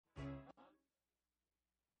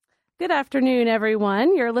Good afternoon,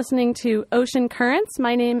 everyone. You're listening to Ocean Currents.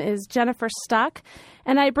 My name is Jennifer Stock,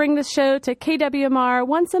 and I bring the show to KWMR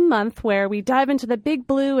once a month where we dive into the big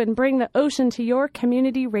blue and bring the ocean to your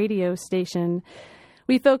community radio station.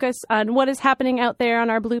 We focus on what is happening out there on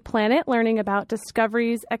our blue planet, learning about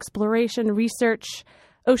discoveries, exploration, research,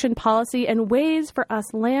 ocean policy, and ways for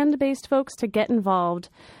us land-based folks to get involved.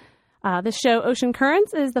 The show Ocean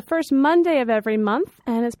Currents is the first Monday of every month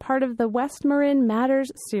and is part of the West Marin Matters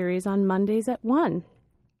series on Mondays at 1.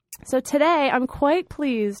 So today, I'm quite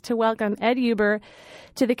pleased to welcome Ed Huber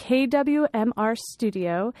to the KWMR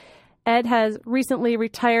studio. Ed has recently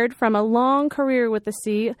retired from a long career with the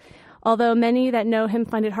sea, although many that know him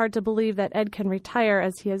find it hard to believe that Ed can retire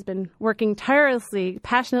as he has been working tirelessly,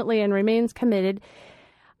 passionately, and remains committed.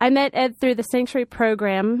 I met Ed through the Sanctuary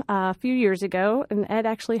program a few years ago, and Ed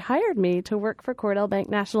actually hired me to work for Cordell Bank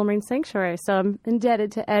National Marine Sanctuary, so I'm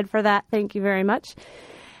indebted to Ed for that. Thank you very much.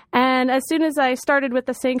 And as soon as I started with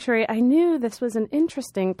the Sanctuary, I knew this was an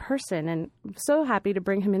interesting person, and I'm so happy to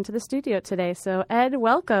bring him into the studio today. So, Ed,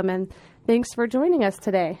 welcome, and thanks for joining us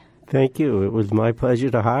today. Thank you. It was my pleasure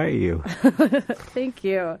to hire you. Thank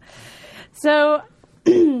you. So,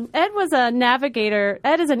 Ed was a navigator.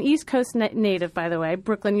 Ed is an East Coast native, by the way.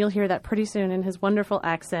 Brooklyn, you'll hear that pretty soon in his wonderful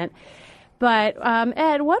accent. But,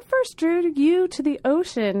 Ed, what first drew you to the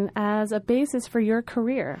ocean as a basis for your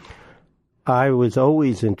career? I was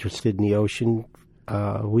always interested in the ocean.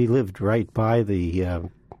 We lived right by the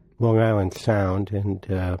Long Island Sound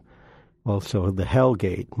and also the Hell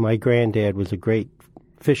Gate. My granddad was a great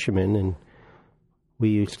fisherman, and we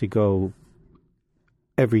used to go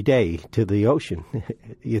every day to the ocean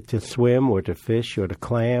to swim or to fish or to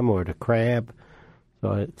clam or to crab.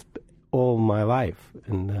 So it's all my life.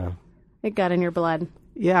 And it got in your blood.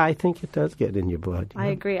 Yeah, I think it does get in your blood. I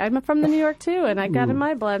agree. I'm from the New York, too, and I got in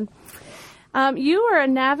my blood. You were a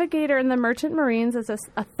navigator in the Merchant Marines as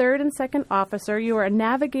a third and second officer. You were a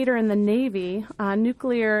navigator in the Navy,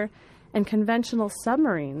 nuclear and conventional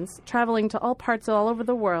submarines, traveling to all parts all over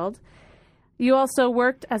the world. You also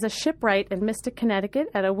worked as a shipwright in Mystic, Connecticut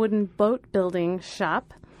at a wooden boat building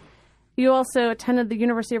shop. You also attended the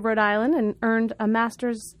University of Rhode Island and earned a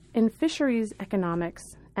master's in fisheries economics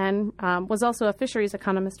and was also a fisheries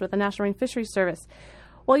economist with the National Marine Fisheries Service.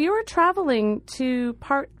 While you were traveling to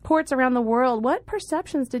ports around the world, what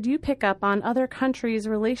perceptions did you pick up on other countries'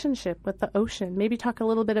 relationship with the ocean? Maybe talk a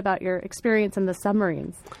little bit about your experience in the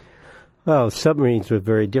submarines. Well, submarines were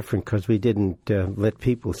very different because we didn't let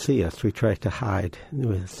people see us. We tried to hide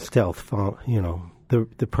with stealth,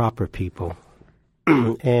 the proper people.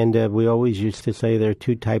 And we always used to say there are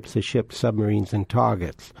two types of ships, submarines and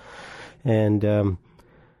targets. And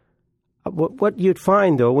what you'd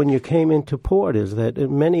find, though, when you came into port is that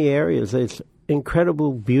in many areas there's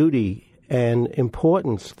incredible beauty and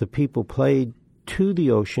importance the people played to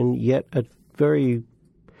the ocean, yet a very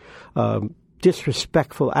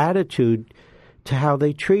disrespectful attitude to how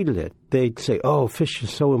they treated it. They'd say, oh, fish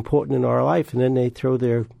is so important in our life, and then they throw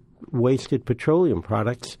their wasted petroleum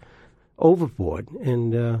products overboard.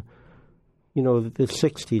 And, the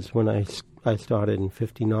 60s, when I started in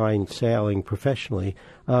 59 sailing professionally,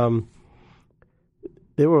 there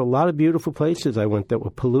were a lot of beautiful places I went that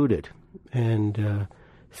were polluted. And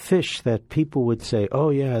fish that people would say,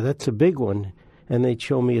 oh, yeah, that's a big one. And they'd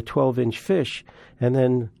show me a 12-inch fish. And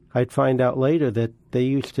then I'd find out later that they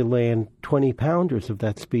used to land 20-pounders of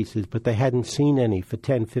that species, but they hadn't seen any for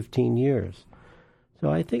 10, 15 years. So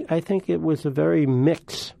I think it was a very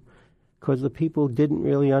mix because the people didn't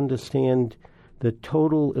really understand the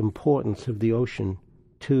total importance of the ocean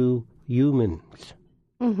to humans.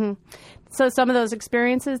 Mm-hmm. So some of those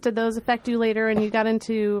experiences, did those affect you later and you got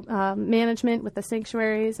into management with the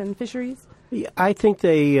sanctuaries and fisheries? Yeah, I think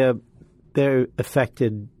they're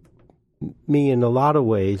affected me in a lot of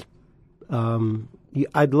ways.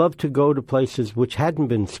 I'd love to go to places which hadn't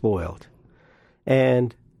been spoiled.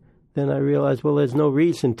 And then I realized, well, there's no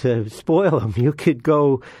reason to spoil them.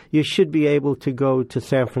 You should be able to go to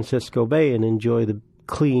San Francisco Bay and enjoy the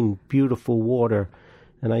clean, beautiful water.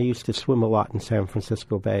 And I used to swim a lot in San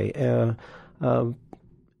Francisco Bay.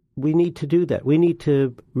 We need to do that. We need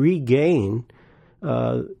to regain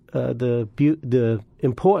the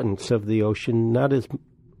importance of the ocean, not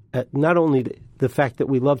only the fact that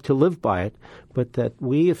we love to live by it, but that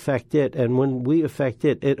we affect it, and when we affect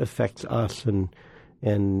it, it affects us,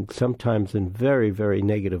 and sometimes in very, very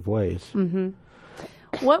negative ways. Mm-hmm.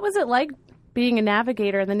 What was it like being a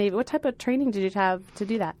navigator in the Navy? What type of training did you have to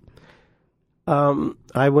do that?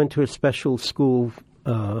 I went to a special school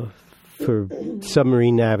for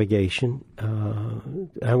submarine navigation.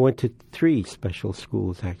 I went to 3 special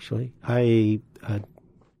schools, actually. I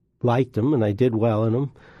liked them, and I did well in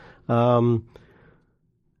them.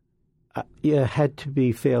 I had to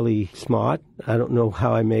be fairly smart. I don't know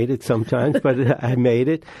how I made it sometimes, but I made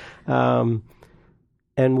it.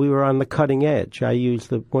 And we were on the cutting edge. I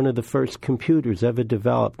used one of the first computers ever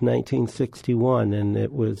developed, 1961, and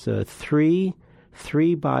it was a 3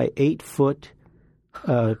 by 8 foot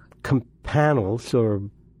panels or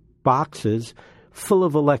boxes full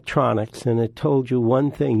of electronics, and it told you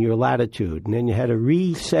one thing, your latitude. And then you had to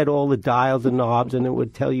reset all the dials and knobs, and it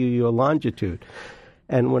would tell you your longitude.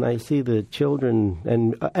 And when I see the children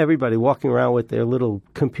and everybody walking around with their little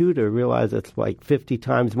computer, realize it's like 50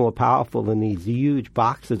 times more powerful than these huge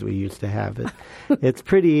boxes we used to have. It's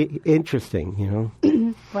pretty interesting, you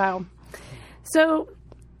know. Wow. So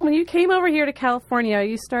when you came over here to California,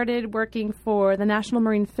 you started working for the National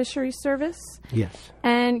Marine Fisheries Service. Yes.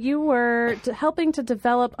 And you were helping to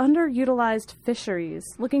develop underutilized fisheries,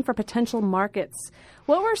 looking for potential markets.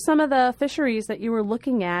 What were some of the fisheries that you were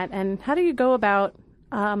looking at, and how do you go about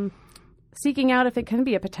seeking out if it can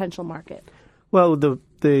be a potential market? Well, in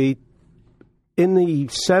the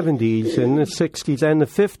 70s and the 60s and the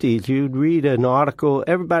 50s, you'd read an article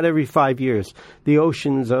about every 5 years. The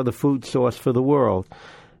oceans are the food source for the world.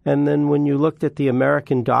 And then when you looked at the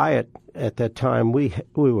American diet at that time, I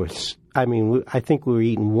think we were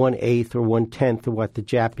eating 1/8 or 1/10 of what the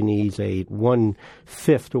Japanese ate,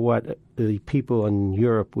 1/5 of what the people in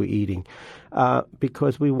Europe were eating,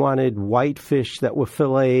 because we wanted white fish that were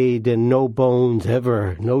filleted and no bones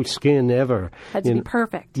ever, no skin ever. Had to be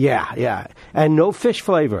perfect. Yeah, and no fish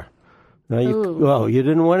flavor. You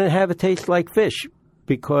didn't want to have it taste like fish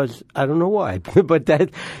because I don't know why, but that,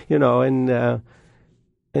 you know,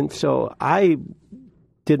 and so I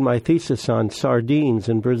did my thesis on sardines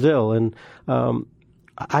in Brazil, and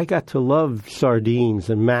I got to love sardines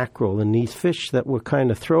and mackerel and these fish that were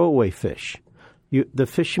kind of throwaway fish. The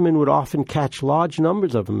fishermen would often catch large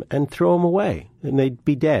numbers of them and throw them away, and they'd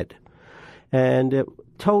be dead. And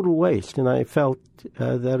total waste, and I felt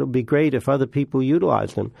that it would be great if other people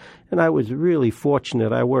utilized them. And I was really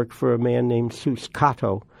fortunate. I worked for a man named Sus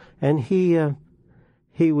Kato, and he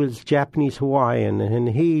was Japanese Hawaiian, and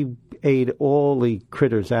he ate all the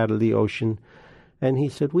critters out of the ocean. And he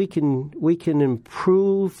said, we can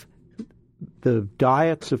improve the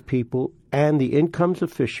diets of people and the incomes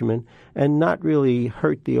of fishermen and not really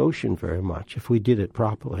hurt the ocean very much if we did it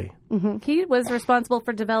properly. Mm-hmm. He was responsible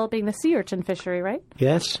for developing the sea urchin fishery, right?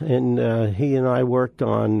 Yes, and he and I worked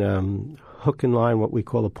on hook and line, what we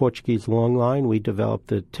call a Portuguese long line. We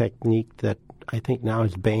developed a technique that I think now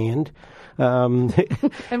is banned. And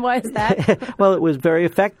why is that? Well, it was very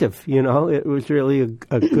effective. You know, it was really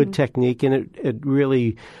a good technique, and it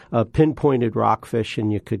really pinpointed rockfish,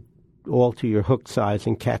 and you could alter your hook size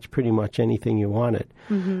and catch pretty much anything you wanted.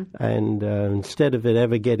 Mm-hmm. And instead of it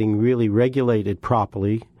ever getting really regulated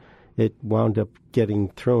properly, it wound up getting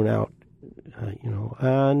thrown out.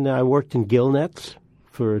 And I worked in gill nets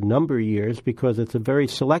for a number of years because it's a very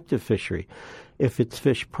selective fishery if it's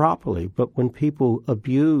fished properly. But when people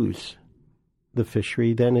abuse the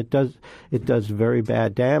fishery, then it does very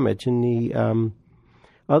bad damage. And the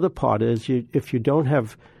other part is if you don't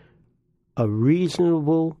have a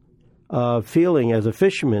reasonable feeling as a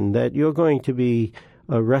fisherman that you're going to be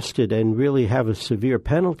arrested and really have a severe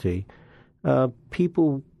penalty,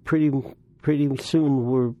 people pretty soon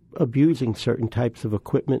were abusing certain types of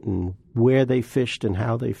equipment and where they fished and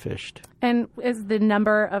how they fished. And is the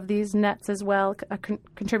number of these nets as well a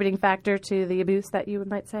contributing factor to the abuse that you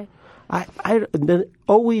might say?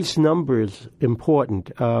 Always numbers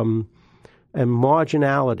important, and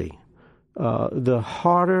marginality. The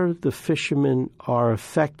harder the fishermen are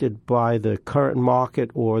affected by the current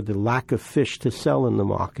market or the lack of fish to sell in the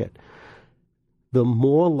market, the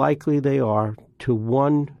more likely they are to,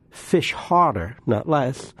 one, fish harder, not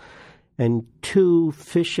less, and two,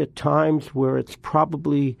 fish at times where it's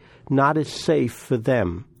probably not as safe for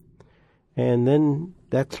them. And then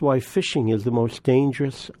that's why fishing is the most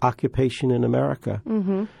dangerous occupation in America.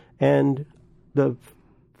 Mm-hmm. And the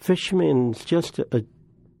fisherman's just a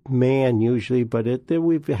man usually, but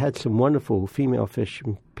we've had some wonderful female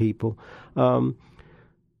fishing people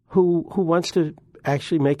who wants to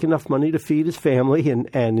actually make enough money to feed his family and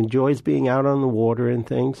enjoys being out on the water and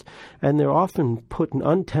things. And they're often put in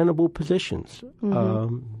untenable positions.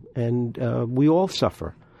 Mm-hmm. And we all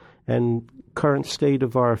suffer. And current state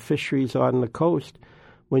of our fisheries on the coast,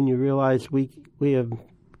 when you realize we have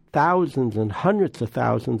thousands and hundreds of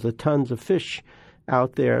thousands of tons of fish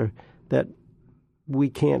out there that we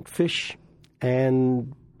can't fish,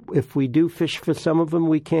 and if we do fish for some of them,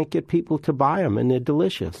 we can't get people to buy them, and they're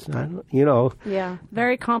delicious. Yeah,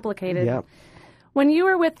 very complicated. Yeah. When you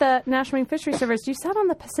were with the National Marine Fisheries Service, you sat on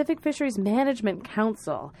the Pacific Fisheries Management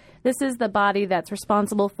Council. This is the body that's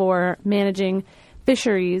responsible for managing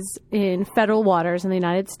fisheries in federal waters in the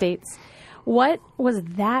United States. What was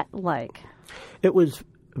that like? It was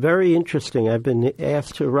very interesting. I've been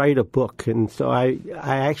asked to write a book, and so I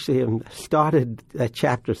actually have started that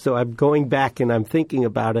chapter. So I'm going back and I'm thinking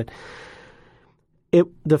about it.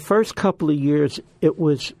 The first couple of years, it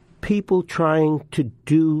was people trying to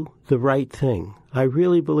do the right thing. I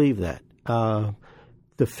really believe that.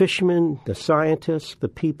 The fishermen, the scientists, the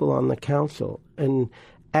people on the council. And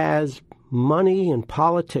as money and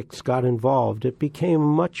politics got involved, it became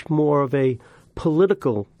much more of a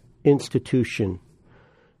political institution.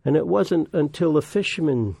 And it wasn't until the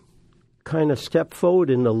fishermen kind of stepped forward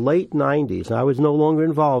in the late 90s. I was no longer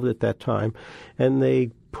involved at that time, and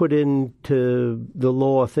they put into the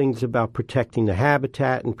law things about protecting the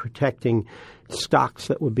habitat and protecting stocks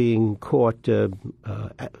that were being caught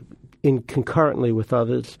in concurrently with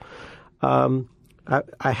others. I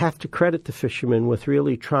have to credit the fishermen with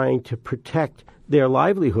really trying to protect their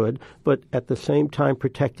livelihood, but at the same time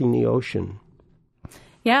protecting the ocean.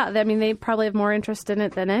 Yeah, I mean, they probably have more interest in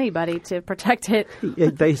it than anybody to protect it.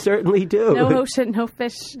 They certainly do. No ocean, no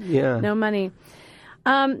fish, no money.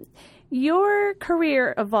 Your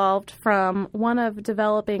career evolved from one of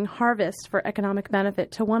developing harvest for economic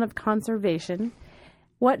benefit to one of conservation.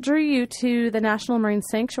 What drew you to the National Marine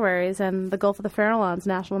Sanctuaries and the Gulf of the Farallones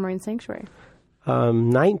National Marine Sanctuary?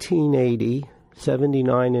 1980,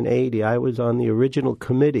 79 and 80, I was on the original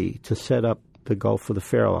committee to set up the Gulf of the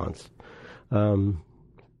Farallones.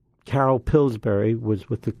 Carol Pillsbury was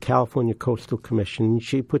with the California Coastal Commission.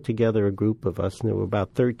 She put together a group of us, and there were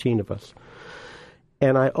about 13 of us.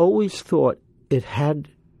 And I always thought it had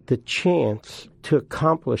the chance to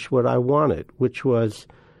accomplish what I wanted, which was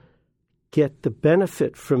get the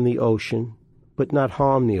benefit from the ocean, but not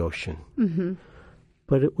harm the ocean. Mm-hmm.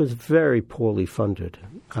 But it was very poorly funded.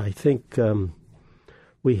 I think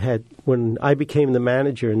when I became the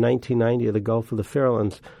manager in 1990 of the Gulf of the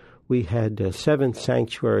Farallones, we had 7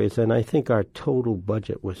 sanctuaries, and I think our total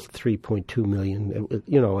budget was $3.2 million.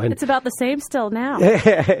 And it's about the same still now.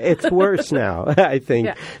 It's worse now, I think,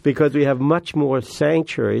 because we have much more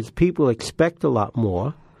sanctuaries. People expect a lot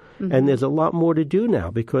more, and there's a lot more to do now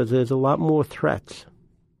because there's a lot more threats.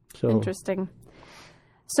 So interesting.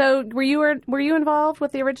 So were you involved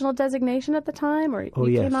with the original designation at the time, or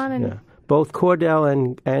you came on and? Yeah. Both Cordell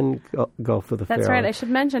and Gulf of the Farallones. That's right. I should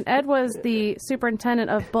mention, Ed was the superintendent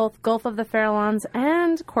of both Gulf of the Farallones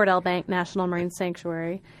and Cordell Bank National Marine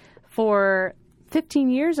Sanctuary. For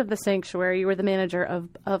 15 years of the sanctuary, you were the manager of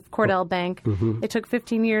Cordell Bank. Mm-hmm. It took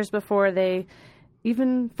 15 years before they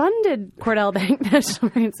even funded Cordell Bank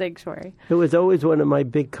National Marine Sanctuary. It was always one of my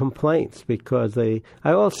big complaints because I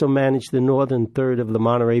also managed the northern third of the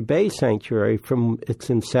Monterey Bay Sanctuary from its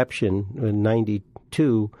inception in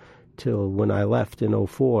 92 till when I left in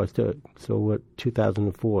 2004.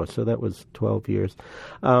 So that was 12 years.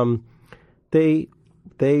 They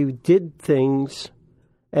did things,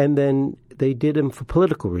 and then they did them for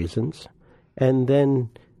political reasons. And then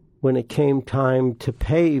when it came time to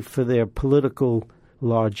pay for their political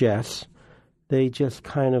largesse, they just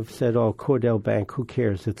kind of said, "Oh, Cordell Bank, who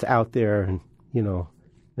cares? It's out there, and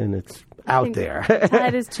and it's out there."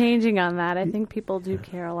 Tide is changing on that. I think people do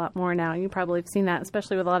care a lot more now. You probably have seen that,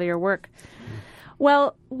 especially with a lot of your work.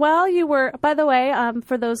 Well, while you were, by the way,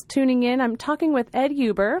 for those tuning in, I'm talking with Ed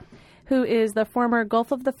Huber, who is the former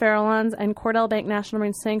Gulf of the Farallones and Cordell Bank National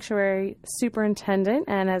Marine Sanctuary superintendent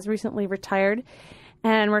and has recently retired.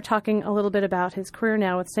 And we're talking a little bit about his career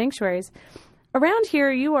now with sanctuaries. Around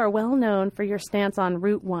here, you are well known for your stance on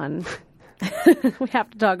Route 1. We have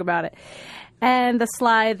to talk about it. And the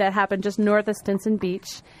slide that happened just north of Stinson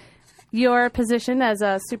Beach. Your position as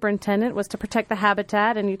a superintendent was to protect the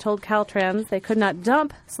habitat, and you told Caltrans they could not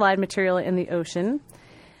dump slide material in the ocean.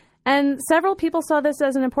 And several people saw this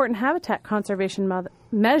as an important habitat conservation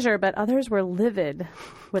measure, but others were livid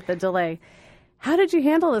with the delay. How did you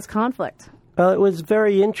handle this conflict? Well, it was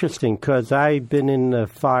very interesting because I'd been in the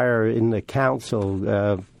fire in the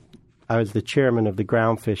council. I was the chairman of the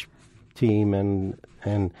groundfish team,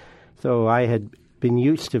 and so I had been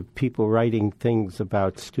used to people writing things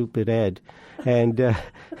about stupid Ed, and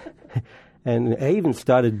I even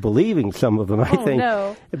started believing some of them. I think,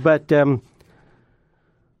 no. But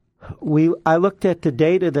I looked at the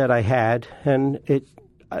data that I had, and it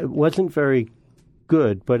wasn't very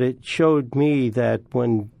good, but it showed me that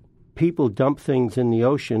when people dump things in the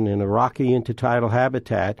ocean in a rocky intertidal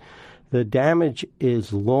habitat, the damage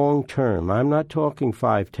is long-term. I'm not talking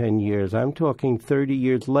 5-10 years. I'm talking 30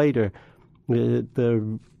 years later.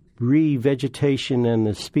 The revegetation and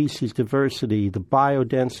the species diversity, the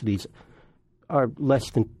biodensities are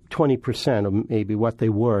less than 20% of maybe what they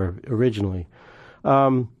were originally.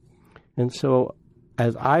 And so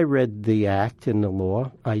as I read the act and the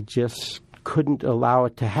law, I just couldn't allow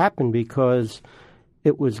it to happen because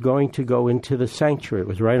it was going to go into the sanctuary. It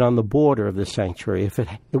was right on the border of the sanctuary. If it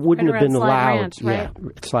wouldn't have been allowed. Ranch, right? Yeah,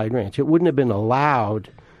 Slide Ranch. It wouldn't have been allowed.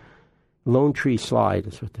 Lone Tree Slide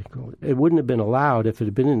is what they call it. It wouldn't have been allowed if it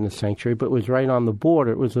had been in the sanctuary, but it was right on the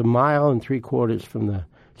border. It was 1.75 miles from the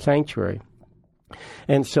sanctuary.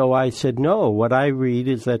 And so I said, no, what I read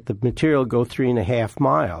is that the material go 3.5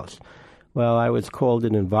 miles. Well, I was called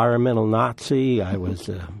an environmental Nazi. I was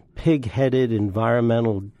a pig-headed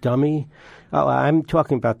environmental dummy. Oh, I'm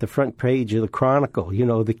talking about the front page of the Chronicle. You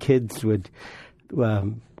know, the kids would,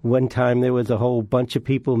 one time there was a whole bunch of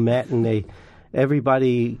people met and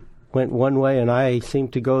everybody went one way and I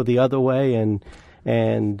seemed to go the other way. And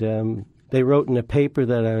they wrote in the paper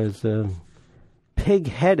that I was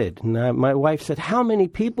pig-headed. And my wife said, how many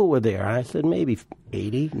people were there? I said, maybe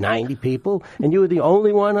 80, 90 people. And you were the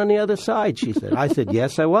only one on the other side, she said. I said,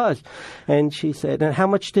 yes, I was. And she said, and how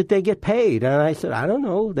much did they get paid? And I said, I don't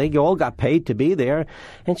know. They all got paid to be there.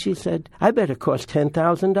 And she said, I bet it cost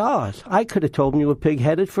 $10,000. I could have told them you were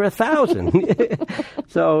pig-headed for $1,000.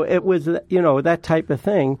 So it was, that type of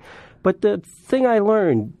thing. But the thing I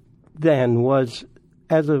learned then was,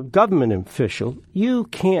 as a government official, you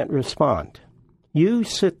can't respond. You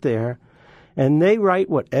sit there, and they write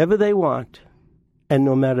whatever they want, and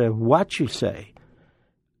no matter what you say,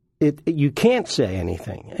 you can't say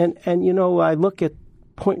anything. And I look at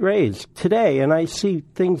Point Reyes today, and I see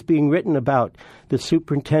things being written about the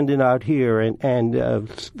superintendent out here and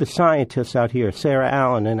the scientists out here, Sarah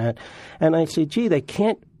Allen, and I say, gee, they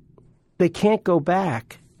can't go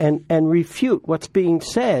back and refute what's being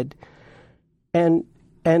said, and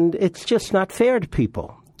it's just not fair to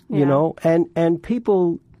people. Yeah. And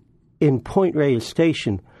people in Point Reyes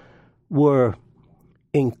Station were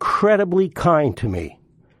incredibly kind to me.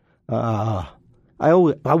 One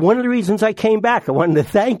of the reasons I came back, I wanted to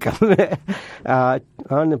thank them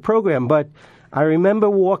on the program. But I remember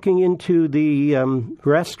walking into the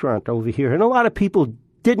restaurant over here, and a lot of people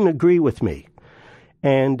didn't agree with me,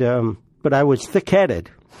 but I was thick-headed,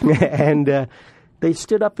 and they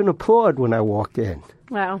stood up and applauded when I walked in.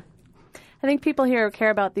 Wow. I think people here care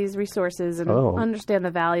about these resources and understand the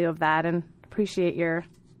value of that and appreciate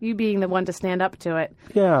you being the one to stand up to it.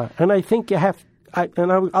 Yeah, and I think you have,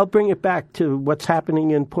 I'll bring it back to what's happening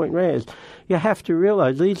in Point Reyes. You have to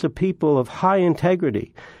realize these are people of high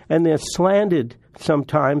integrity, and they're slandered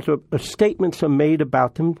sometimes, or statements are made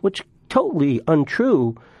about them which are totally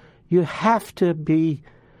untrue. You have to be,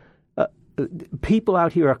 people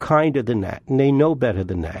out here are kinder than that, and they know better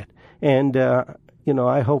than that. And,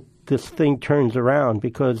 I hope this thing turns around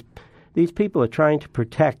because these people are trying to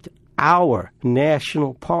protect our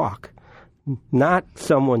national park, not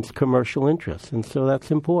someone's commercial interests. And so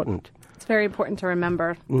that's important. It's very important to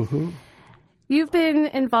remember. Mm-hmm. You've been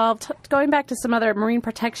involved, going back to some other marine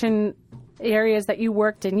protection areas that you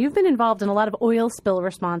worked in, you've been involved in a lot of oil spill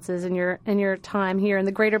responses in your time here in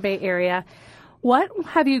the Greater Bay Area. What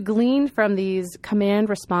have you gleaned from these command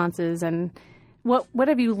responses, and what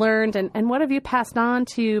have you learned, and what have you passed on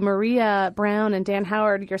to Maria Brown and Dan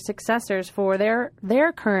Howard, your successors, for their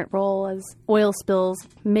current role as oil spills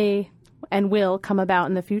may and will come about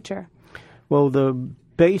in the future? Well, the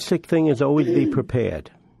basic thing is always be prepared.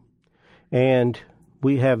 And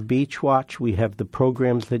we have Beach Watch. We have the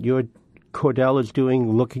programs that your Cordell is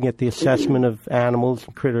doing, looking at the assessment of animals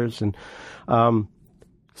and critters. And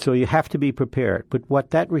so you have to be prepared. But what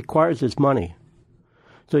that requires is money.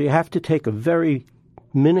 So you have to take a very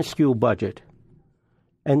minuscule budget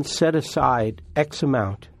and set aside X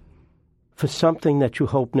amount for something that you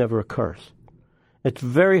hope never occurs. It's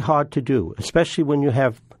very hard to do, especially when you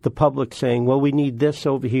have the public saying, well, we need this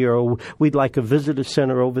over here, or we'd like a visitor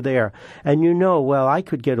center over there. And well, I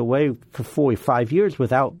could get away for 4 or 5 years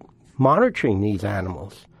without monitoring these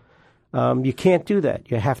animals. You can't do that.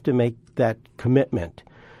 You have to make that commitment.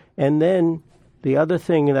 And then the other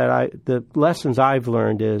thing the lessons I've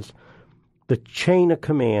learned is the chain of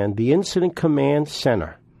command, the incident command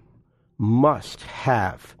center must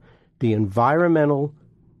have the environmental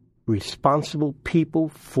responsible people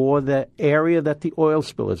for the area that the oil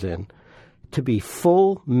spill is in to be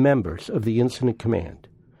full members of the incident command.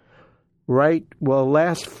 Right? Well,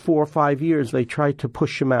 last 4 or 5 years, they tried to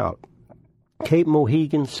push them out. Cape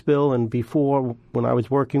Mohegan spill, and before, when I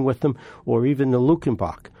was working with them, or even the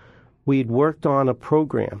Luckenbach, we'd worked on a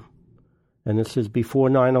program, and this is before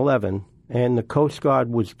 9/11, and the Coast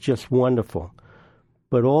Guard was just wonderful.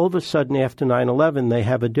 But all of a sudden, after 9/11, they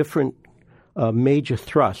have a different major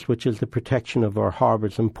thrust, which is the protection of our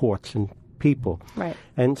harbors and ports and people. Right.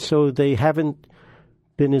 And so they haven't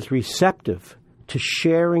been as receptive to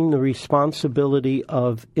sharing the responsibility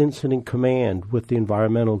of incident command with the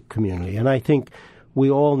environmental community. And I think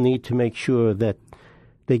we all need to make sure that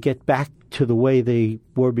they get back to the way they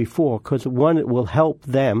were before, because one, it will help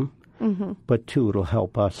them, but two, it'll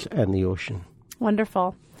help us and the ocean.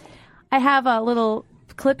 Wonderful. I have a little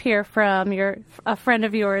clip here from a friend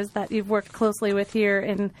of yours that you've worked closely with here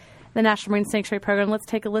in the National Marine Sanctuary Program. Let's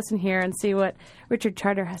take a listen here and see what Richard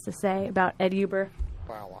Charter has to say about Ed Huber.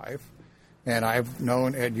 Wildlife. And I've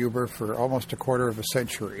known Ed Huber for almost a quarter of a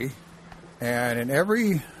century. And in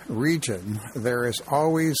every region, there is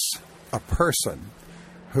always a person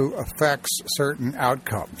who affects certain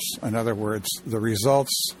outcomes. In other words, the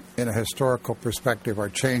results in a historical perspective are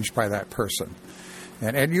changed by that person.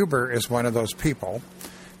 And Ed Huber is one of those people.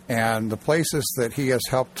 And the places that he has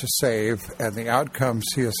helped to save and the outcomes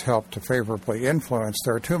he has helped to favorably influence,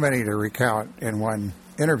 there are too many to recount in one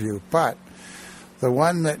interview. But the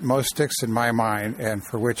one that most sticks in my mind, and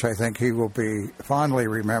for which I think he will be fondly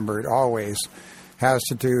remembered always, has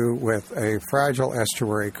to do with a fragile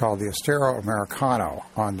estuary called the Estero Americano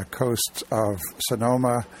on the coasts of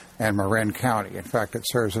Sonoma and Marin County. In fact, it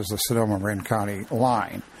serves as the Sonoma-Marin County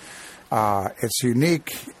line. It's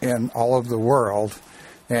unique in all of the world,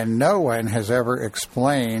 and no one has ever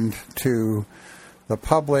explained to the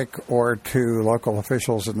public or to local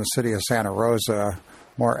officials in the city of Santa Rosa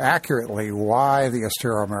more accurately why the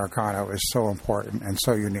Estero Americano is so important and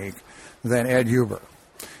so unique than Ed Huber.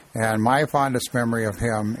 And my fondest memory of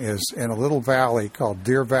him is in a little valley called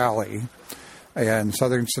Deer Valley in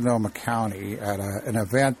southern Sonoma County at an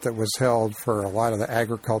event that was held for a lot of the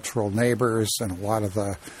agricultural neighbors and a lot of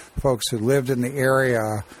the folks who lived in the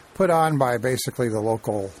area, put on by basically the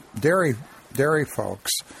local dairy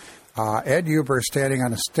folks. Ed Huber standing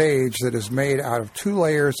on a stage that is made out of 2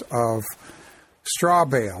 layers of straw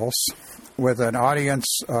bales with an audience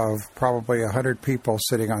of probably 100 people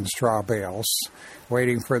sitting on straw bales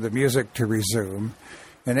waiting for the music to resume.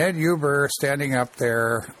 And Ed Huber standing up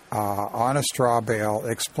there on a straw bale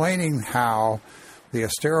explaining how the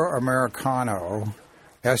Estero Americano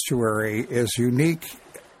estuary is unique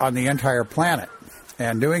on the entire planet,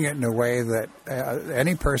 and doing it in a way that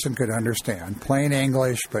any person could understand, plain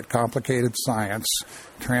English but complicated science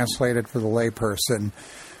translated for the layperson,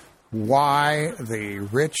 why the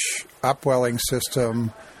rich upwelling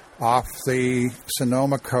system off the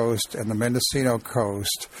Sonoma coast and the Mendocino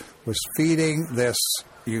coast was feeding this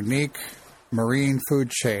unique marine food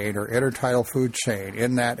chain or intertidal food chain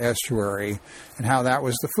in that estuary, and how that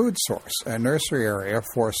was the food source and nursery area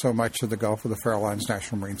for so much of the Gulf of the Farallones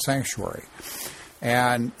National Marine Sanctuary.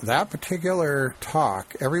 And that particular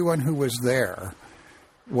talk, everyone who was there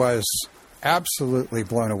was absolutely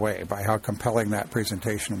blown away by how compelling that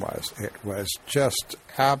presentation was. It was just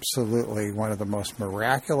absolutely one of the most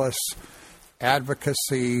miraculous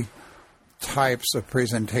advocacy types of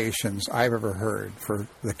presentations I've ever heard for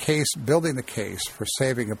the case, building the case for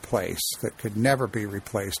saving a place that could never be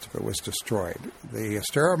replaced if it was destroyed. The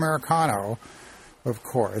Estero Americano, of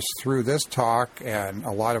course, through this talk and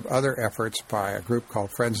a lot of other efforts by a group called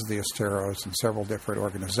Friends of the Esteros and several different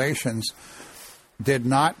organizations, did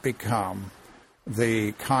not become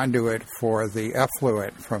the conduit for the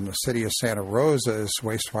effluent from the city of Santa Rosa's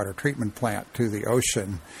wastewater treatment plant to the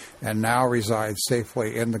ocean, and now resides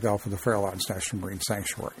safely in the Gulf of the Farallones National Marine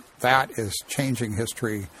Sanctuary. That is changing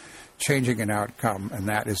history, changing an outcome, and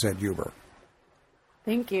that is Ed Huber.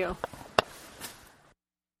 Thank you.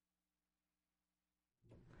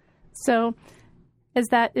 So, is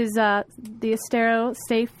the Estero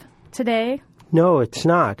safe today? No, it's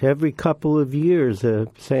not. Every couple of years,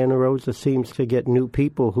 Santa Rosa seems to get new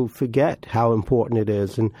people who forget how important it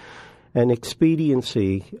is. And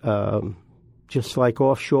expediency, just like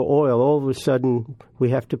offshore oil, all of a sudden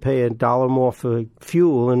we have to pay $1 more for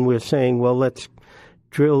fuel, and we're saying, well, let's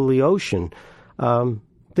drill the ocean.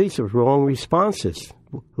 These are wrong responses.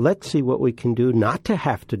 Let's see what we can do not to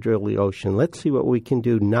have to drill the ocean. Let's see what we can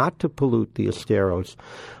do not to pollute the Esteros.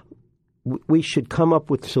 We should come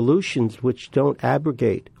up with solutions which don't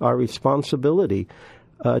abrogate our responsibility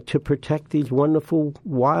to protect these wonderful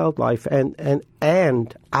wildlife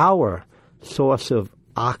and our source of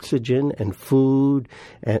oxygen and food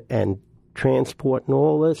and transport and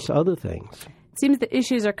all this other things. It seems the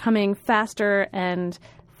issues are coming faster and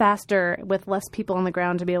faster with less people on the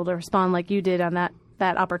ground to be able to respond like you did on that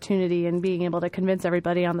opportunity and being able to convince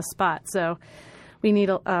everybody on the spot. So we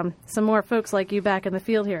need some more folks like you back in the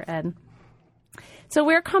field here, Ed. So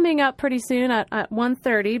we're coming up pretty soon at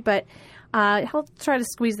 1:30, but I'll try to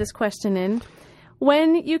squeeze this question in.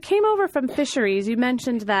 When you came over from fisheries, you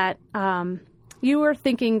mentioned that you were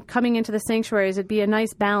thinking coming into the sanctuaries it'd be a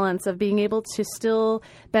nice balance of being able to still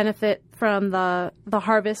benefit from the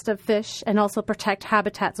harvest of fish and also protect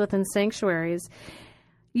habitats within sanctuaries.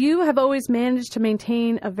 You have always managed to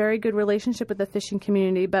maintain a very good relationship with the fishing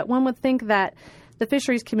community, but one would think that the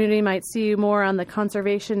fisheries community might see you more on the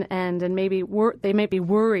conservation end and maybe they might be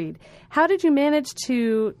worried. How did you manage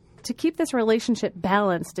to keep this relationship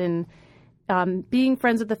balanced in being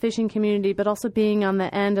friends with the fishing community, but also being on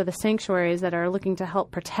the end of the sanctuaries that are looking to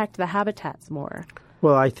help protect the habitats more?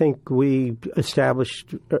 Well, I think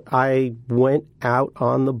I went out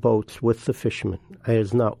on the boats with the fishermen.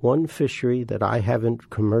 There's not one fishery that I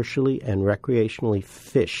haven't commercially and recreationally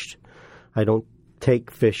fished. I don't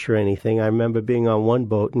take fish or anything. I remember being on one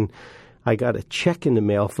boat and I got a check in the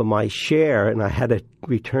mail for my share, and I had to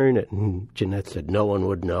return it. And Jeanette said, "No one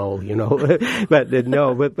would know," But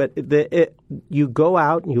you go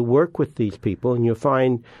out and you work with these people, and you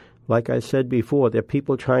find, like I said before, they're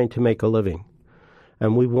people trying to make a living,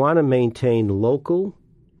 and we want to maintain local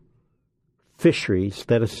fisheries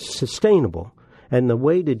that are sustainable. And the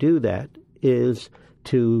way to do that is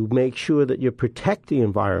to make sure that you protect the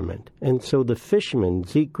environment. And so the fishermen,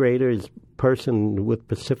 Zeke Grader is person with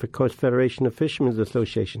Pacific Coast Federation of Fishermen's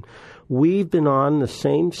Association. We've been on the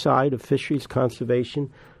same side of fisheries conservation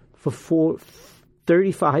for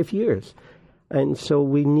 35 years. And so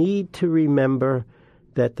we need to remember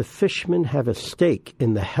that the fishermen have a stake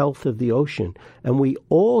in the health of the ocean, and we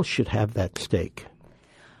all should have that stake.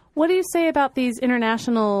 What do you say about these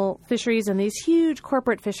international fisheries and these huge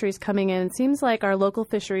corporate fisheries coming in? It seems like our local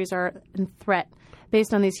fisheries are in threat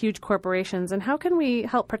based on these huge corporations. And how can we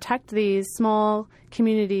help protect these small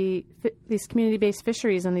community-based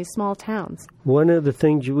fisheries in these small towns? One of the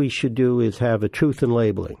things we should do is have a truth in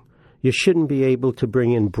labeling. You shouldn't be able to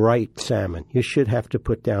bring in bright salmon. You should have to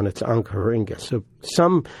put down its oncorhynchus. So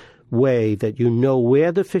some way that you know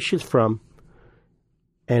where the fish is from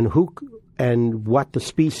and who and what the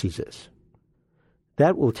species is.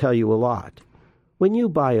 That will tell you a lot. When you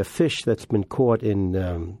buy a fish that's been caught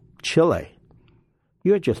in Chile,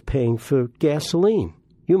 you're just paying for gasoline.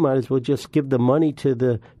 You might as well just give the money to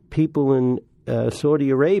the people in Saudi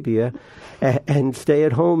Arabia and stay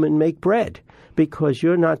at home and make bread, because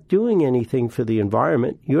you're not doing anything for the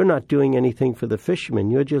environment. You're not doing anything for the fishermen.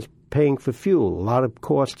 You're just paying for fuel, a lot of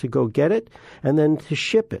cost to go get it and then to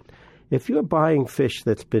ship it. If you're buying fish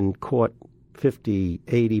that's been caught 50,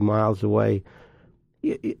 80 miles away,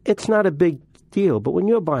 it's not a big deal. But when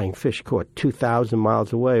you're buying fish caught 2,000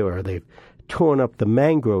 miles away, or they've torn up the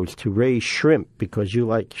mangroves to raise shrimp because you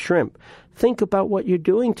like shrimp, think about what you're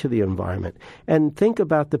doing to the environment, and think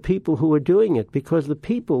about the people who are doing it, because the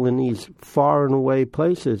people in these far and away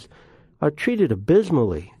places are treated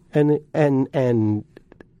abysmally. And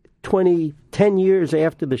 10 years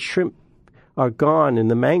after the shrimp are gone in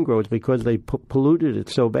the mangroves because they polluted it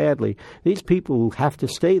so badly, these people have to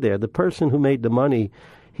stay there. The person who made the money,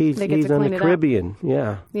 he's on the Caribbean.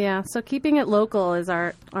 Yeah, so keeping it local is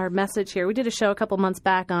our message here. We did a show a couple months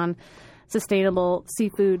back on sustainable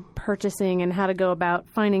seafood purchasing and how to go about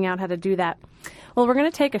finding out how to do that. Well, we're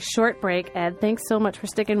going to take a short break, Ed. Thanks so much for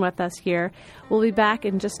sticking with us here. We'll be back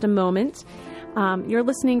in just a moment. You're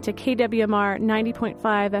listening to KWMR 90.5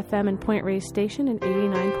 FM in Point Reyes Station and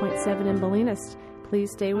 89.7 in Bolinas. Please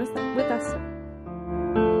stay with us.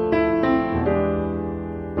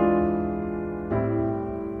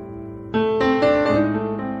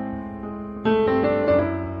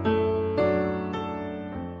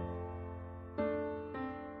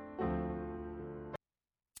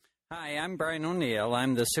 Hi, I'm Brian O'Neill.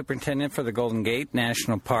 I'm the superintendent for the Golden Gate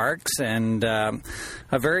National Parks and a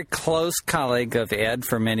very close colleague of Ed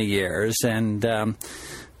for many years. And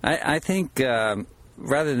I think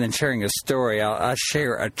rather than sharing a story, I'll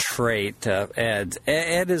share a trait of Ed's.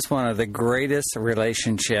 Ed is one of the greatest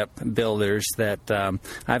relationship builders that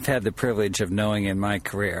I've had the privilege of knowing in my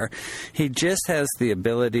career. He just has the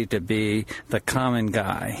ability to be the common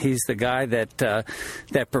guy. He's the guy that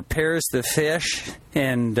prepares the fish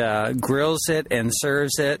and grills it and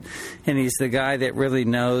serves it, and he's the guy that really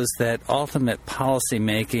knows that ultimate policy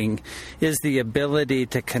making is the ability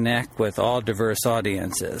to connect with all diverse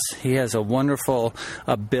audiences. He has a wonderful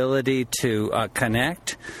ability to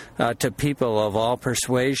connect to people of all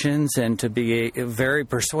persuasions and to be very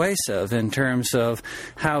persuasive in terms of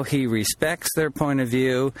how he respects their point of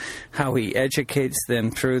view, how he educates them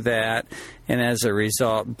through that, and as a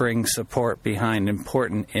result brings support behind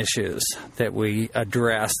important issues that we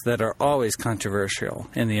address that are always controversial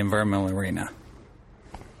in the environmental arena.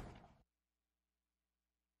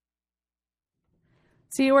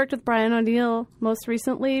 So you worked with Brian O'Neill most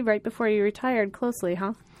recently, right before you retired, closely,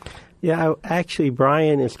 huh? Yeah, actually,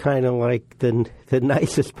 Brian is kind of like the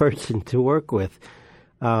nicest person to work with.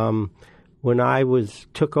 When I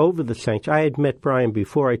took over the sanctuary, I had met Brian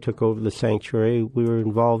before I took over the sanctuary. We were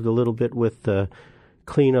involved a little bit with the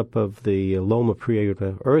cleanup of the Loma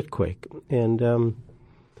Prieta earthquake. And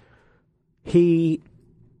he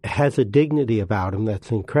has a dignity about him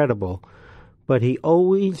that's incredible, but he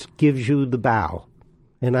always gives you the bow.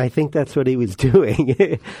 And I think that's what he was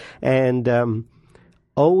doing. And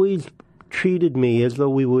always treated me as though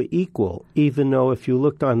we were equal, even though if you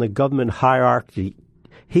looked on the government hierarchy,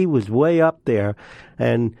 he was way up there,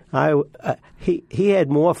 and he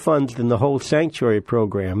had more funds than the whole sanctuary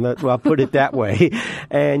program. I'll put it that way.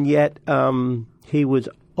 And yet he was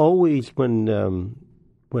always, when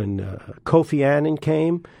Kofi Annan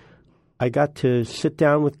came, I got to sit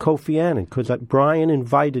down with Kofi Annan because Brian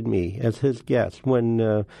invited me as his guest.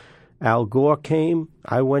 When Al Gore came,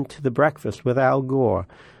 I went to the breakfast with Al Gore.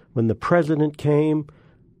 When the president came,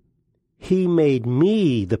 he made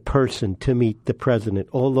me the person to meet the president,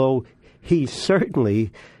 although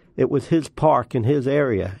it was his park in his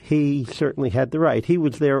area. He certainly had the right. He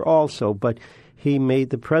was there also, but he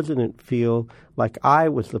made the president feel like I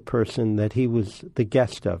was the person that he was the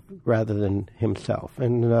guest of rather than himself.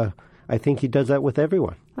 And I think he does that with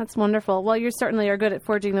everyone. That's wonderful. Well, you certainly are good at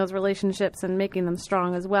forging those relationships and making them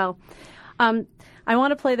strong as well. I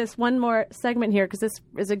want to play this one more segment here because this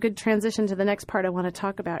is a good transition to the next part I want to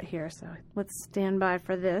talk about here. So let's stand by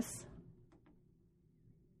for this.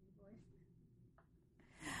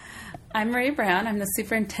 I'm Marie Brown. I'm the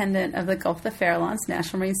superintendent of the Gulf of the Farallones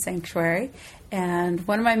National Marine Sanctuary. And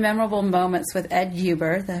one of my memorable moments with Ed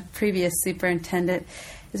Huber, the previous superintendent,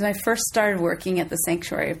 is when I first started working at the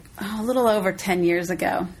sanctuary a little over 10 years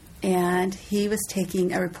ago. And he was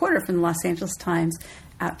taking a reporter from the Los Angeles Times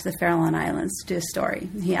out to the Farallon Islands to do a story.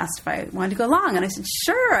 And he asked if I wanted to go along, and I said,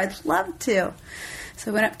 sure, I'd love to.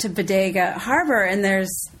 So I went up to Bodega Harbor, and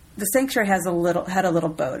the sanctuary had a little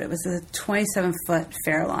boat. It was a 27-foot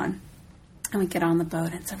Farallon. And we get on the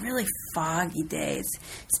boat, and it's a really foggy day.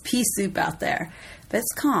 It's pea soup out there, but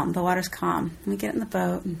it's calm. The water's calm. And we get in the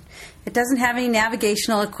boat, and it doesn't have any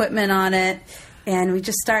navigational equipment on it, and we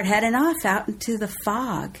just start heading off out into the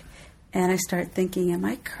fog. And I start thinking, am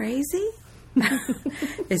I crazy?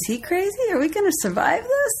 Is he crazy? Are we going to survive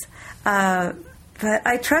this? But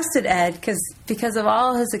I trusted Ed because of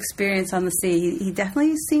all his experience on the sea. He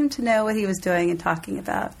definitely seemed to know what he was doing and talking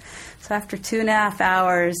about. So after 2.5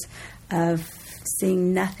 hours of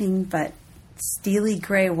seeing nothing but steely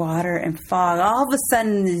gray water and fog, all of a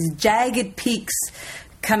sudden these jagged peaks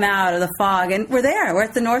come out of the fog. And we're there. We're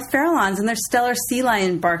at the North Farallones, and there's Stellar Sea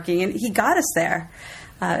Lion barking. And he got us there.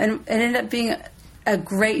 And it ended up being a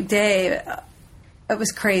great day. It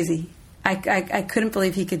was crazy. I couldn't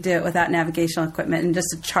believe he could do it without navigational equipment and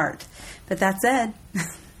just a chart. But that's Ed.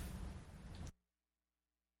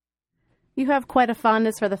 You have quite a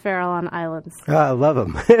fondness for the Farallon Islands. I love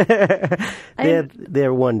them.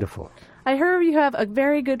 They're wonderful. I heard you have a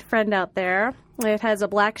very good friend out there. It has a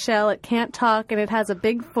black shell, it can't talk, and it has a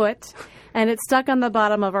big foot, and it's stuck on the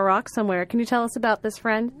bottom of a rock somewhere. Can you tell us about this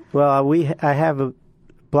friend? Well, I have a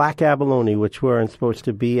black abalone, which weren't supposed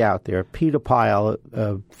to be out there. Peter Pyle,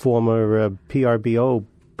 a former PRBO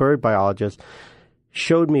bird biologist,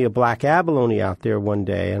 showed me a black abalone out there one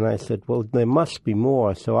day, and I said, well, there must be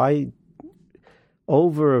more. So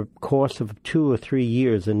over a course of 2 or 3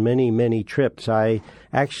 years and many, many trips, I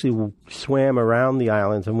actually swam around the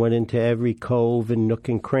islands and went into every cove and nook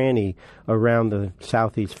and cranny around the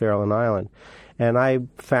southeast Farallon Island. And I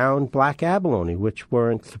found black abalone, which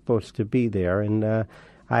weren't supposed to be there. And I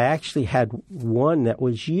actually had one that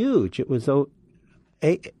was huge. It was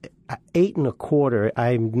 8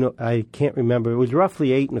 1/4. I can't remember. It was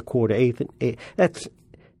roughly 8 1/4. 8. That's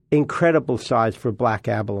incredible size for black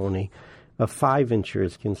abalone. A 5-incher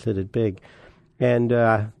is considered big. And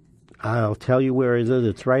I'll tell you where it is.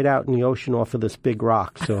 It's right out in the ocean off of this big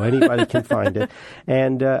rock, so anybody can find it.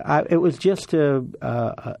 And it was just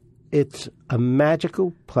it's a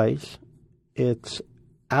magical place. It's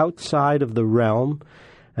outside of the realm.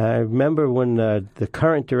 I remember when the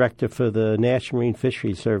current director for the National Marine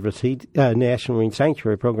Fisheries Service, National Marine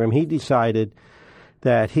Sanctuary Program, he decided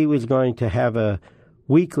that he was going to have a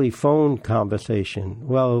weekly phone conversation.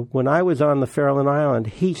 Well, when I was on the Farallon Island,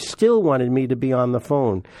 he still wanted me to be on the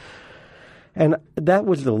phone. And that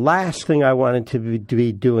was the last thing I wanted to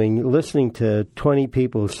be doing, listening to 20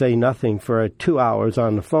 people say nothing for 2 hours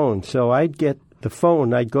on the phone. So I'd get the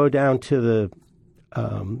phone, I'd go down to the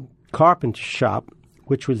carpenter shop,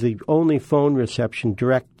 which was the only phone reception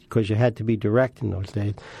direct because you had to be direct in those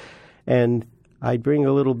days. And I'd bring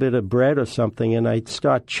a little bit of bread or something, and I'd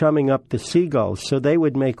start chumming up the seagulls. So they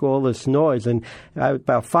would make all this noise. And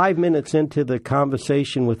about 5 minutes into the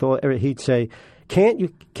conversation he'd say,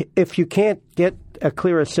 if you can't get a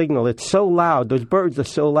clearer signal, it's so loud, those birds are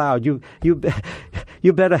so loud, you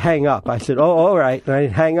better hang up. I said, oh, all right. And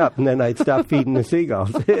I'd hang up, and then I'd stop feeding the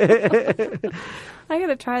seagulls. I got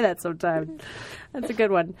to try that sometime. That's a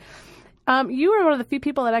good one. You were one of the few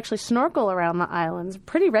people that actually snorkel around the islands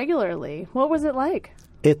pretty regularly. What was it like?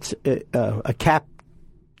 It's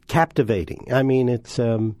captivating. I mean, it's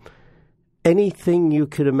anything you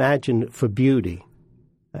could imagine for beauty.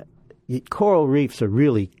 Coral reefs are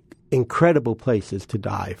really incredible places to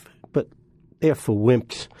dive, but they're for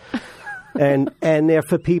wimps, and they're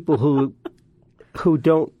for people who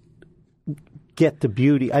don't get the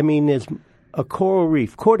beauty. I mean, there's a coral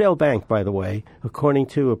reef, Cordell Bank, by the way, according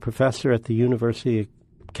to a professor at the University of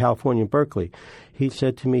California, Berkeley, he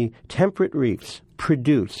said to me, temperate reefs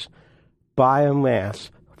produce biomass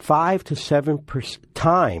 5 to 7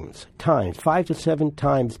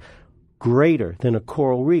 times greater than a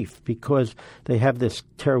coral reef because they have this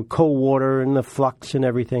terrible cold water and the flux and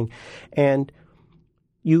everything. And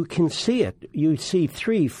you can see it. You see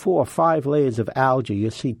 3, 4, 5 layers of algae. You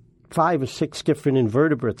see 5 or 6 different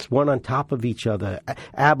invertebrates, one on top of each other.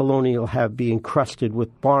 Abalone will be encrusted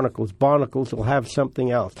with barnacles. Barnacles will have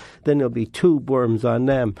something else. Then there'll be tube worms on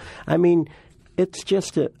them. I mean, it's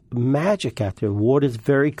just a magic out there. Water's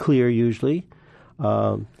very clear usually.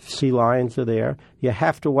 Sea lions are there. You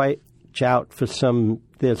have to watch out for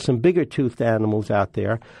there's some bigger toothed animals out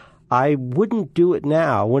there. I wouldn't do it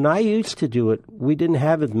now. When I used to do it, we didn't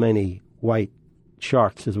have as many white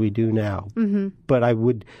sharks as we do now. Mm-hmm. But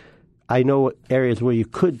I know areas where you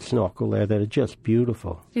could snorkel there that are just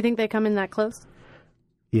beautiful. Do you think they come in that close?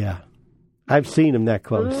 Yeah. I've seen them that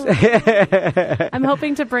close. I'm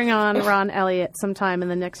hoping to bring on Ron Elliott sometime in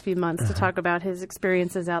the next few months to talk about his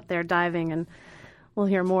experiences out there diving, and we'll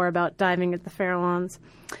hear more about diving at the Farallones.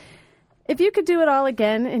 If you could do it all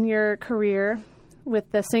again in your career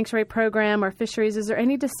with the sanctuary program or fisheries, is there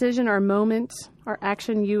any decision or moment or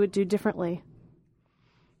action you would do differently?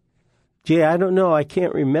 Gee, I don't know. I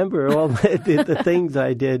can't remember all the things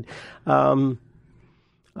I did. I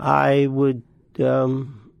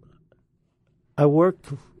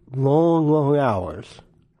worked long hours,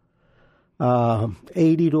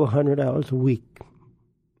 80 to 100 hours a week.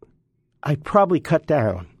 I'd probably cut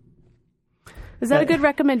down. Is that a good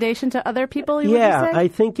recommendation to other people, would you say? Yeah, I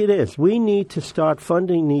think it is. We need to start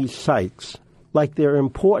funding these sites like they're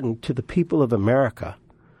important to the people of America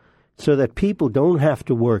so that people don't have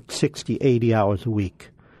to work 60, 80 hours a week.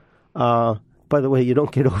 By the way, you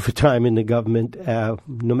don't get overtime in the government.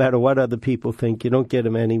 No matter what other people think, you don't get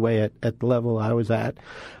them anyway at the level I was at.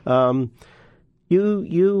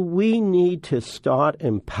 We need to start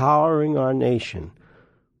empowering our nation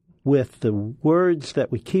with the words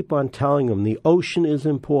that we keep on telling them. The ocean is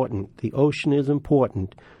important. The ocean is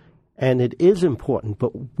important. And it is important,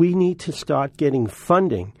 but we need to start getting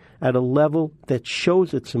funding at a level that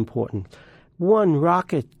shows it's important. One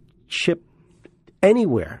rocket ship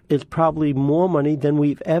anywhere is probably more money than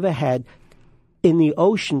we've ever had in the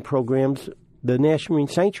ocean programs, the National Marine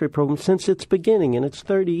Sanctuary Program, since its beginning, and it's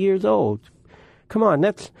 30 years old. Come on,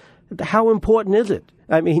 how important is it?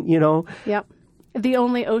 I mean, Yep.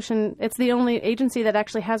 It's the only agency that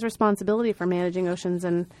actually has responsibility for managing oceans,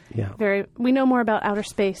 and we know more about outer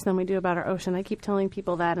space than we do about our ocean. I keep telling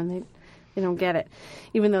people that, and they don't get it,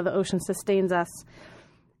 even though the ocean sustains us.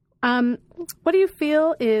 What do you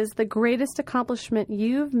feel is the greatest accomplishment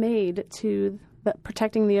you've made to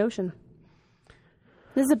protecting the ocean?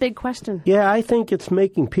 This is a big question. Yeah, I think it's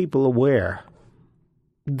making people aware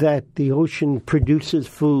that the ocean produces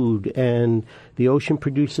food and the ocean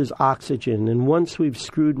produces oxygen. And once we've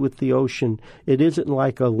screwed with the ocean, it isn't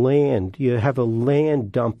like a land. You have a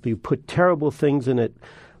land dump. You put terrible things in it.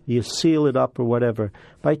 You seal it up or whatever.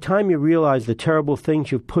 By the time you realize the terrible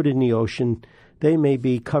things you've put in the ocean, they may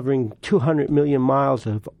be covering 200 million miles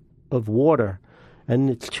of water,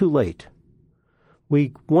 and it's too late.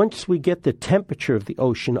 Once we get the temperature of the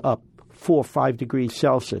ocean up 4 or 5 degrees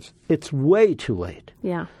Celsius, it's way too late.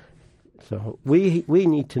 Yeah. So we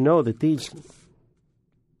need to know that the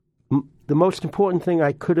most important thing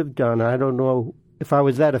I could have done, I don't know if I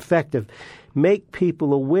was that effective, make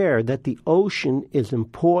people aware that the ocean is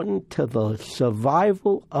important to the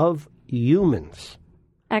survival of humans.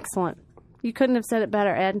 Excellent. You couldn't have said it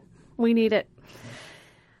better, Ed. We need it.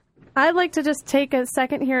 I'd like to just take a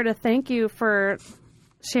second here to thank you for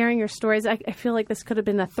sharing your stories. I feel like this could have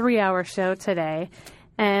been a 3-hour show today.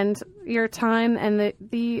 and your time and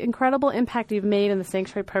the incredible impact you've made in the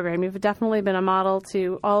sanctuary program. You've definitely been a model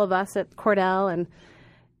to all of us at Cordell, and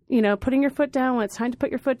putting your foot down when it's time to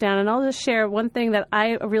put your foot down. And I'll just share one thing that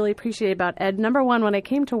I really appreciate about Ed. Number one, when I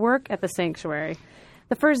came to work at the sanctuary,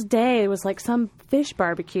 the first day was like some fish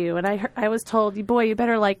barbecue, and I was told, boy, you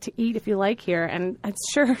better like to eat if you like here. And it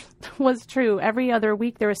sure was true. Every other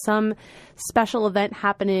week there was some special event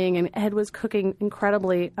happening, and Ed was cooking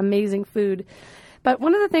incredibly amazing food. But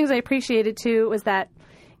one of the things I appreciated, too, was that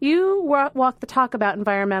you walk the talk about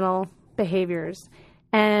environmental behaviors,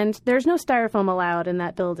 and there's no styrofoam allowed in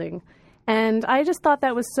that building. And I just thought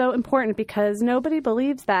that was so important because nobody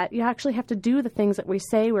believes that you actually have to do the things that we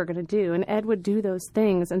say we're going to do. And Ed would do those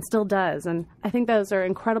things and still does. And I think those are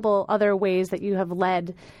incredible other ways that you have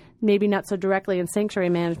led, maybe not so directly in sanctuary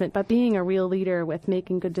management, but being a real leader with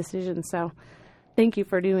making good decisions. So thank you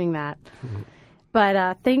for doing that. Mm-hmm.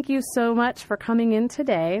 But thank you so much for coming in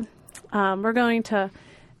today. We're going to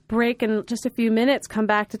break in just a few minutes, come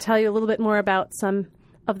back to tell you a little bit more about some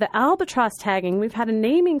of the albatross tagging. We've had a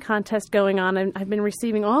naming contest going on, and I've been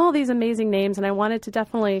receiving all these amazing names, and I wanted to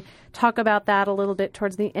definitely talk about that a little bit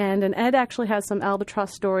towards the end. And Ed actually has some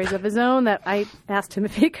albatross stories of his own that I asked him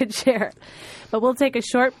if he could share. But we'll take a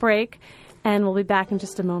short break, and we'll be back in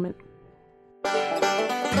just a moment.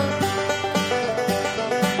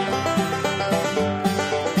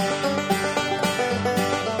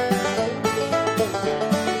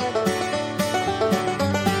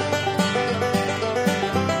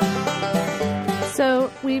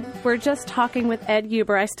 We were just talking with Ed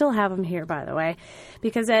Huber. I still have him here, by the way,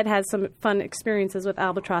 because Ed has some fun experiences with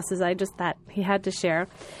albatrosses. I just thought he had to share.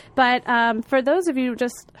 But for those of you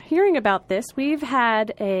just hearing about this, we've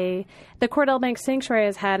had the Cordell Bank Sanctuary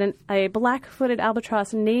has had a black-footed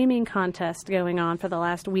albatross naming contest going on for the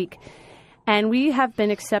last week. And we have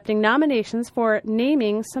been accepting nominations for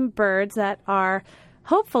naming some birds that are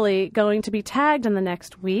hopefully going to be tagged in the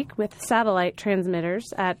next week with satellite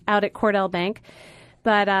transmitters out at Cordell Bank.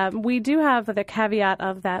 But we do have the caveat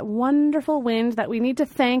of that wonderful wind that we need to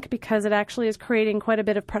thank because it actually is creating quite a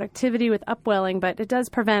bit of productivity with upwelling, but it does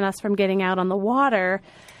prevent us from getting out on the water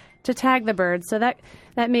to tag the birds. So that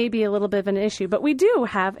may be a little bit of an issue. But we do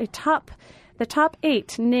have the top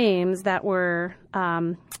 8 names that were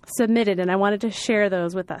submitted, and I wanted to share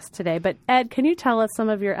those with us today. But Ed, can you tell us some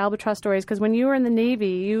of your albatross stories? Because when you were in the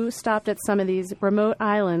Navy, you stopped at some of these remote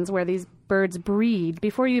islands where these birds breed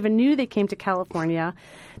before you even knew they came to California.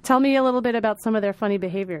 Tell me a little bit about some of their funny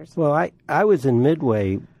behaviors. Well, I was in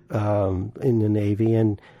Midway in the Navy,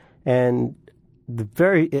 and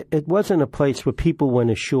it wasn't a place where people went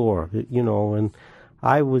ashore, and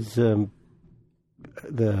I was the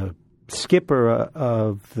skipper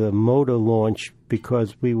of the motor launch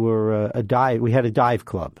because we were we had a dive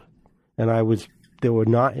club, and there were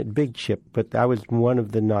not a big ship, but I was one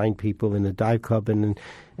of the 9 people in the dive club and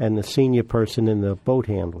the senior person in the boat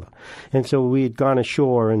handler. And so we had gone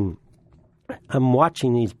ashore, and I'm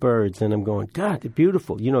watching these birds, and I'm going, God, they're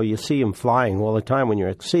beautiful. You see them flying all the time when you're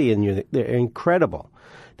at sea, and they're incredible.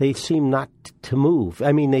 They seem not to move.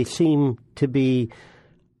 I mean, they seem to be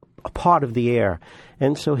a part of the air.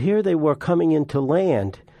 And so here they were coming into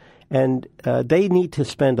land, and they need to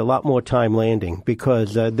spend a lot more time landing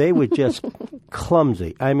because they were just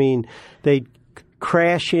clumsy. I mean, they'd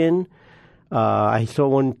crash in. I saw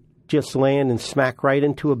one just land and smack right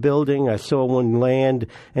into a building. I saw one land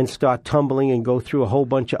and start tumbling and go through a whole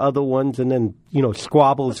bunch of other ones, and then,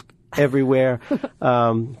 squabbles everywhere.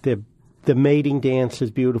 The mating dance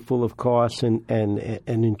is beautiful, of course, and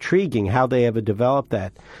intriguing how they ever developed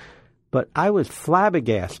that. But I was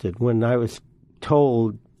flabbergasted when I was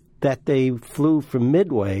told that they flew from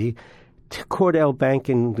Midway to Cordell Bank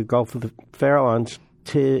in the Gulf of the Farallones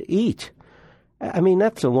to eat. I mean,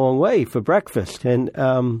 that's a long way for breakfast. And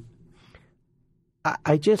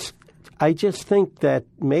I just think that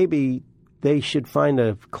maybe they should find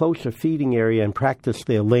a closer feeding area and practice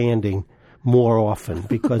their landing more often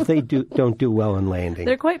because they don't do well in landing.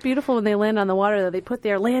 They're quite beautiful when they land on the water, though. They put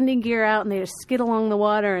their landing gear out and they just skid along the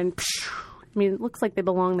water, and it looks like they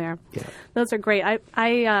belong there. Yeah. Those are great.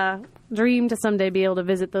 I dream to someday be able to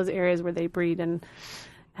visit those areas where they breed and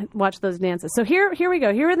watch those dances. So here we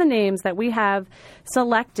go. Here are the names that we have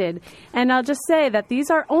selected. And I'll just say that these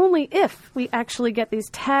are only if we actually get these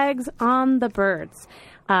tags on the birds.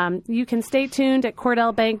 You can stay tuned at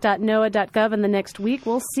cordellbank.noaa.gov in the next week.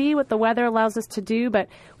 We'll see what the weather allows us to do, but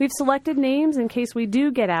we've selected names in case we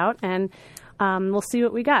do get out, and we'll see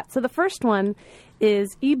what we got. So the first one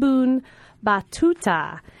is Ibun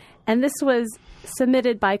Batuta, and this was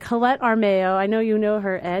submitted by Colette Armeo. I know you know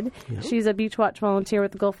her, Ed. Yep. She's a beach watch volunteer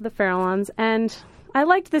with the Gulf of the Farallones, and I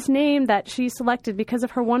liked this name that she selected because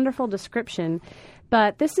of her wonderful description.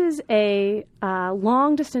 But this is a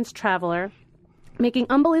long-distance traveler making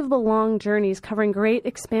unbelievable long journeys, covering great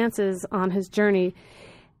expanses on his journey.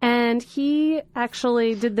 And he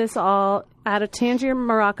actually did this all out of Tangier,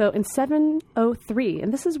 Morocco in 703.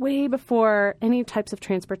 And this is way before any types of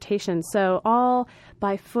transportation. So all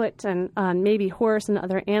by foot and maybe horse and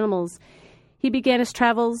other animals. He began his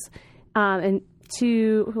travels out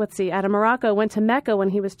of Morocco, went to Mecca when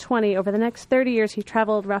he was 20. Over the next 30 years, he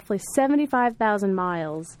traveled roughly 75,000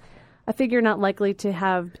 miles, a figure not likely to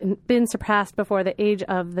have been surpassed before the age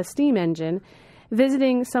of the steam engine,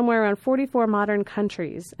 visiting somewhere around 44 modern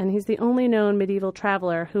countries. And he's the only known medieval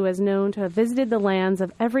traveler who is known to have visited the lands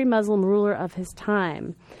of every Muslim ruler of his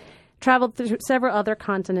time. Traveled through several other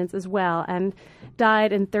continents as well, and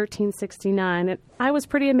died in 1369. And I was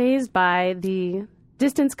pretty amazed by the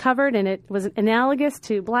distance covered, and it was analogous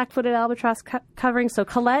to black-footed albatross covering. So,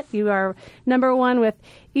 Colette, you are number one with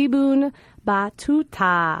Ibn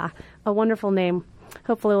Battuta, a wonderful name.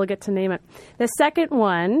 Hopefully we'll get to name it. The second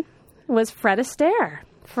one was Fred Astaire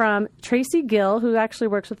from Tracy Gill, who actually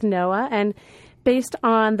works with NOAA, and based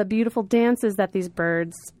on the beautiful dances that these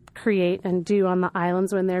birds create and do on the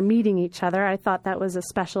islands when they're meeting each other, I thought that was a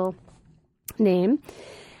special name.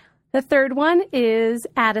 The third one is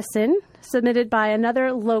Addison, submitted by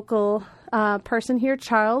another local person here,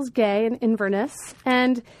 Charles Gay in Inverness.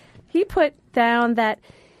 And he put down that,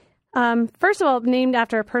 first of all, named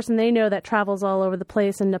after a person they know that travels all over the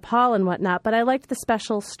place in Nepal and whatnot. But I liked the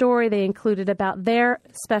special story they included about their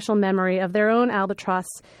special memory of their own albatross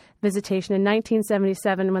visitation in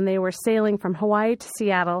 1977 when they were sailing from Hawaii to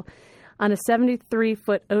Seattle on a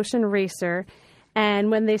 73-foot ocean racer.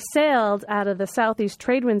 And when they sailed out of the southeast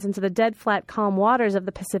trade winds into the dead, flat, calm waters of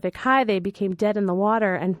the Pacific High, they became dead in the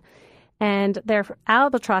water, and their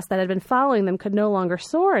albatross that had been following them could no longer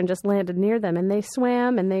soar and just landed near them. And they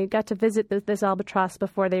swam, and they got to visit this albatross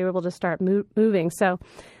before they were able to start moving. So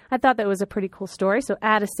I thought that was a pretty cool story. So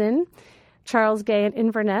Addison, Charles Gay in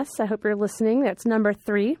Inverness, I hope you're listening. That's number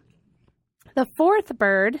 3. The fourth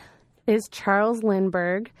bird is Charles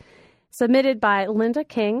Lindbergh, submitted by Linda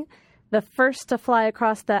King, the first to fly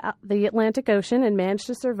across the Atlantic Ocean and managed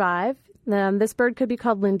to survive. This bird could be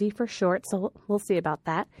called Lindy for short, so we'll see about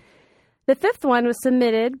that. The fifth one was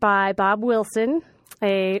submitted by Bob Wilson,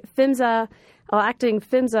 a acting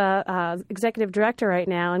PHMSA executive director right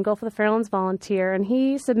now and Gulf of the Farallones volunteer, and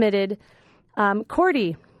he submitted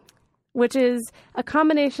Cordy, which is a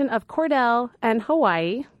combination of Cordell and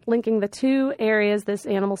Hawaii, linking the two areas this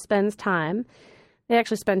animal spends time. They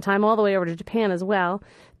actually spend time all the way over to Japan as well,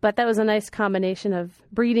 but that was a nice combination of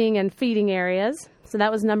breeding and feeding areas. So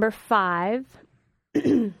that was number 5.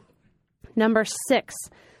 Number 6.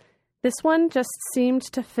 This one just seemed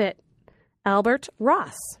to fit Albert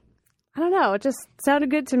Ross. I don't know, it just sounded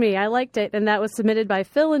good to me. I liked it, and that was submitted by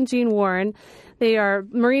Phil and Jean Warren. They are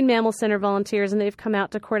Marine Mammal Center volunteers, and they've come out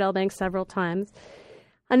to Cordell Bank several times.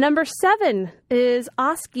 Number 7 is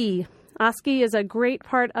Oski. Oski is a great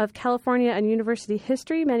part of California and university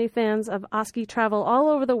history. Many fans of Oski travel all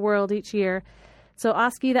over the world each year. So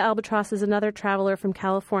Oski the albatross is another traveler from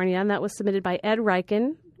California, and that was submitted by Ed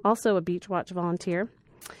Riken, also a Beach Watch volunteer.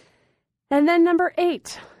 And then number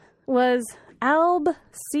 8 was Alb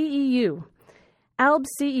CEU. Alb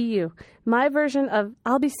CEU, my version of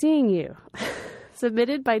I'll Be Seeing You,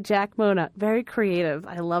 submitted by Jack Mona. Very creative.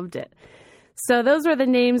 I loved it. So those were the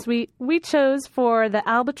names we chose for the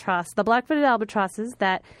albatross, the black-footed albatrosses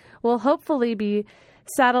that will hopefully be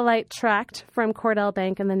satellite tracked from Cordell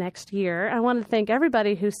Bank in the next year. I want to thank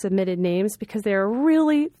everybody who submitted names because they're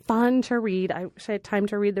really fun to read. I wish I had time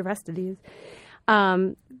to read the rest of these.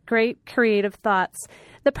 Great creative thoughts.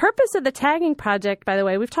 The purpose of the tagging project, by the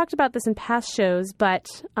way, we've talked about this in past shows, but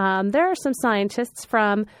there are some scientists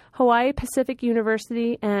from Hawaii Pacific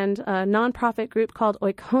University and a nonprofit group called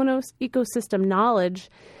Oikonos Ecosystem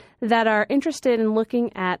Knowledge that are interested in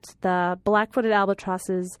looking at the black-footed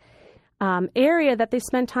albatrosses area that they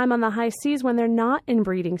spend time on the high seas when they're not in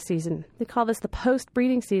breeding season. They call this the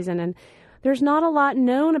post-breeding season, and there's not a lot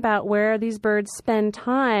known about where these birds spend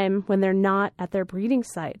time when they're not at their breeding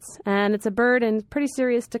sites. And it's a bird in pretty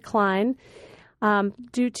serious decline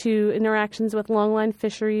due to interactions with longline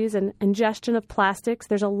fisheries and ingestion of plastics.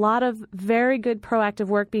 There's a lot of very good proactive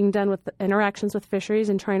work being done with interactions with fisheries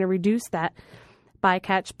and trying to reduce that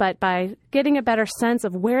bycatch. But by getting a better sense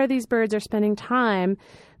of where these birds are spending time,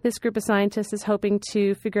 this group of scientists is hoping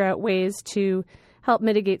to figure out ways to help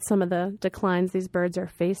mitigate some of the declines these birds are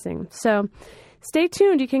facing. So stay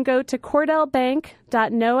tuned. You can go to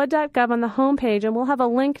cordellbank.noaa.gov on the homepage, and we'll have a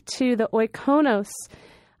link to the Oikonos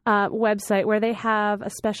website where they have a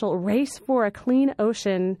special Race for a Clean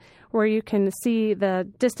Ocean where you can see the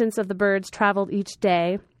distance of the birds traveled each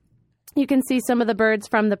day. You can see some of the birds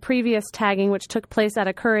from the previous tagging, which took place at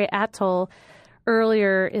Akure Atoll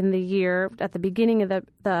earlier in the year at the beginning of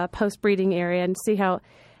the post-breeding area, and see how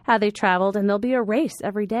they traveled. And there'll be a race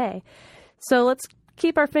every day. So let's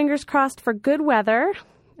keep our fingers crossed for good weather,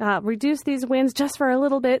 reduce these winds just for a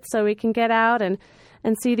little bit so we can get out and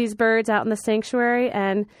see these birds out in the sanctuary.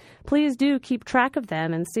 And please do keep track of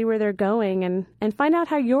them and see where they're going and find out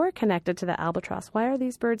how you're connected to the albatross. Why are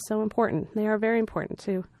these birds so important? They are very important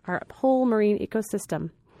to our whole marine ecosystem.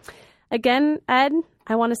 Again, Ed,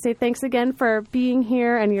 I want to say thanks again for being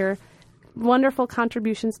here and your wonderful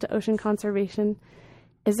contributions to ocean conservation.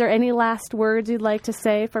 Is there any last words you'd like to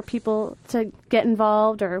say for people to get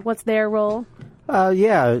involved, or what's their role?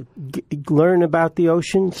 Learn about the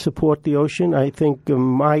ocean, support the ocean. I think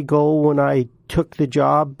my goal when I took the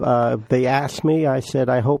job, they asked me, I said,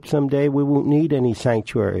 I hope someday we won't need any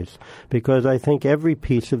sanctuaries, because I think every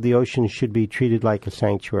piece of the ocean should be treated like a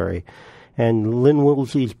sanctuary. And Lynn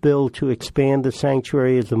Woolsey's bill to expand the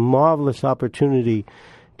sanctuary is a marvelous opportunity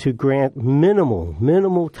to grant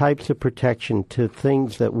minimal types of protection to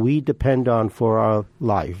things that we depend on for our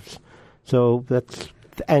lives. So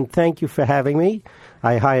and thank you for having me.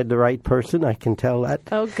 I hired the right person, I can tell that.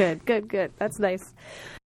 Oh, good. That's nice.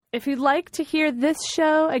 If you'd like to hear this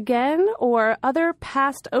show again or other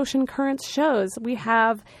past Ocean Currents shows, we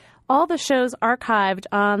have all the shows archived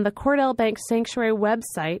on the Cordell Bank Sanctuary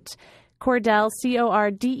website, Cordell,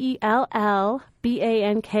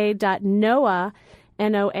 CORDELLBANK.NOAA,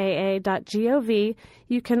 NOAA.gov.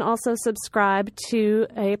 You can also subscribe to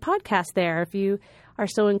a podcast there if you are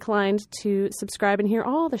so inclined to subscribe and hear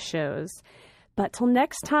all the shows. But till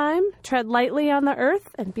next time, tread lightly on the earth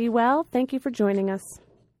and be well. Thank you for joining us.